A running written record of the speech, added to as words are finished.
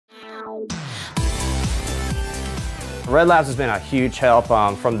Red Labs has been a huge help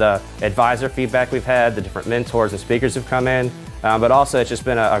from the advisor feedback we've had, the different mentors and speakers who've come in, but also it's just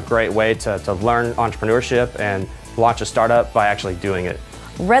been a great way to learn entrepreneurship and launch a startup by actually doing it.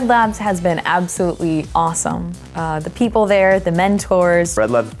 Red Labs has been absolutely awesome. The people there, the mentors. Red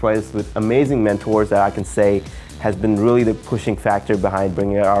Labs provides us with amazing mentors that I can say has been really the pushing factor behind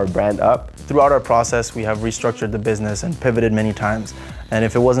bringing our brand up. Throughout our process, we have restructured the business and pivoted many times. And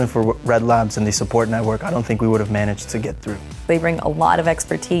if it wasn't for Red Labs and the support network, I don't think we would have managed to get through. They bring a lot of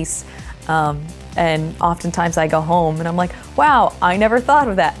expertise. And oftentimes I go home and I'm like, wow, I never thought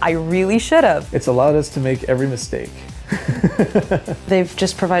of that. I really should have. It's allowed us to make every mistake. They've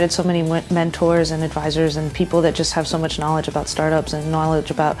just provided so many mentors and advisors and people that just have so much knowledge about startups and knowledge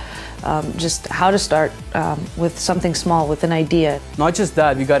about just how to start with something small, with an idea. Not just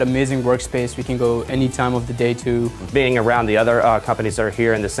that, we got amazing workspace. We can go any time of the day to. Being around the other companies that are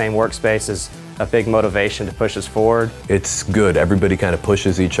here in the same workspace is a big motivation to push us forward. It's good. Everybody kind of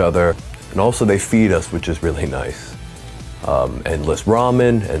pushes each other. And also they feed us, which is really nice. Endless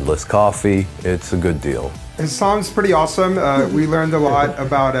ramen, endless coffee. It's a good deal. It sounds pretty awesome. We learned a lot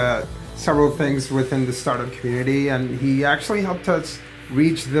about several things within the startup community, and he actually helped us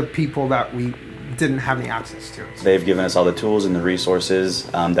reach the people that we didn't have any access to. They've given us all the tools and the resources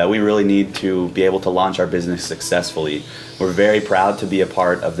that we really need to be able to launch our business successfully. We're very proud to be a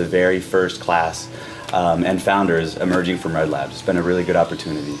part of the very first class and founders emerging from Red Labs. It's been a really good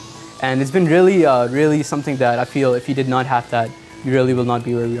opportunity. And it's been really something that I feel if we did not have that, we really will not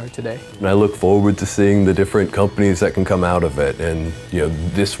be where we are today. And I look forward to seeing the different companies that can come out of it and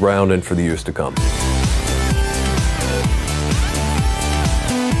this round and for the years to come.